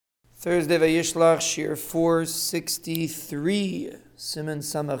Thursday Vayishlach, Shiur 463, Siman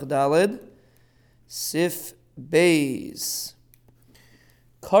Samach Daled, Sif Beis.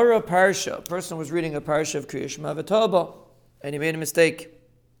 Kara Parsha, a person was reading a Parsha of Kriya Shema V'Taba, and he made a mistake.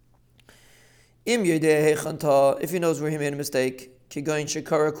 Im Yedei Hechanta, if he knows where he made a mistake, Kigayin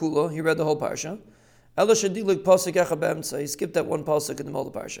Shekara Kula, he read the whole Parsha. Ela Shadilik Pasuk Echa B'Emtza, he skipped that one Pasuk in the middle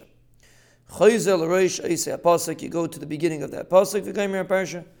of the Parsha. Chayzel Reish Eisei Pasuk, you go to the beginning of that Pasuk, V'Gayin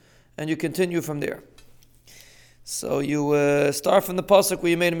Parsha, and you continue from there. So you start from the pasuk where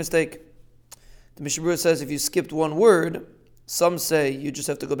you made a mistake. The Mishnah says if you skipped one word, some say you just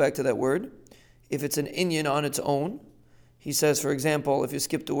have to go back to that word. If it's an inyan on its own, he says, for example, if you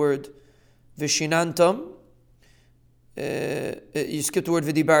skip the word vishinantam, you skip the word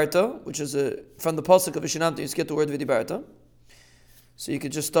vidibarta, which is from the pasuk of vishinantam, you skip the word vidibarta. So you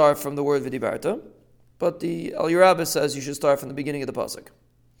could just start from the word vidibarta. But the Al Yerabah says you should start from the beginning of the pasuk.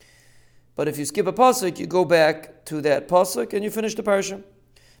 But if you skip a pasuk, you go back to that pasuk and you finish the parsha.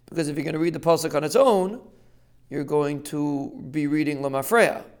 Because if you're going to read the pasuk on its own, you're going to be reading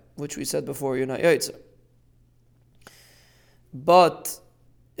Lamafreya, which we said before, you're not yaitza. But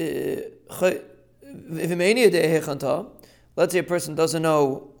let's say a person doesn't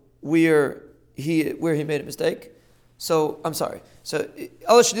know where he made a mistake. So I'm sorry. So you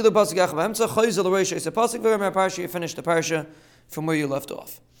finish the parsha from where you left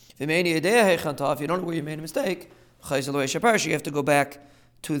off. If you don't know where you made a mistake, you have to go back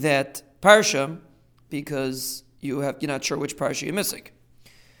to that parsha because you're not sure which parsha you're missing.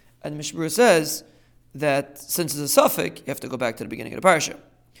 And the Mishnah says that since it's a suffix, you have to go back to the beginning of the parsha.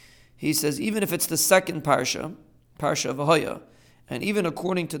 He says even if it's the second parsha of Ahoya, and even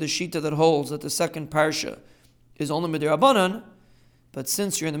according to the shita that holds that the second parsha is only midirabanan, but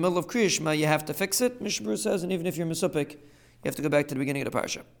since you're in the middle of Kriya Shema, you have to fix it, Mishnah says, and even if you're misupik, you have to go back to the beginning of the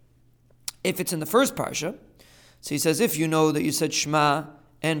parsha. If it's in the first parsha, so he says, if you know that you said Shema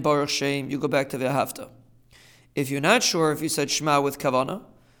and Baruch Shem, you go back to V'ahavta. If you're not sure if you said Shema with Kavana,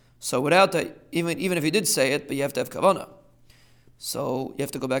 so without that, even if you did say it, but you have to have Kavana. So you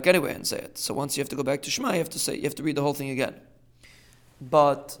have to go back anyway and say it. So once you have to go back to Shema, you have to read the whole thing again.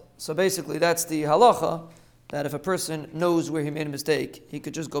 But, so basically that's the halacha, that if a person knows where he made a mistake, he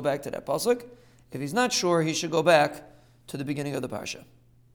could just go back to that pasuk. If he's not sure, he should go back to the beginning of the parsha.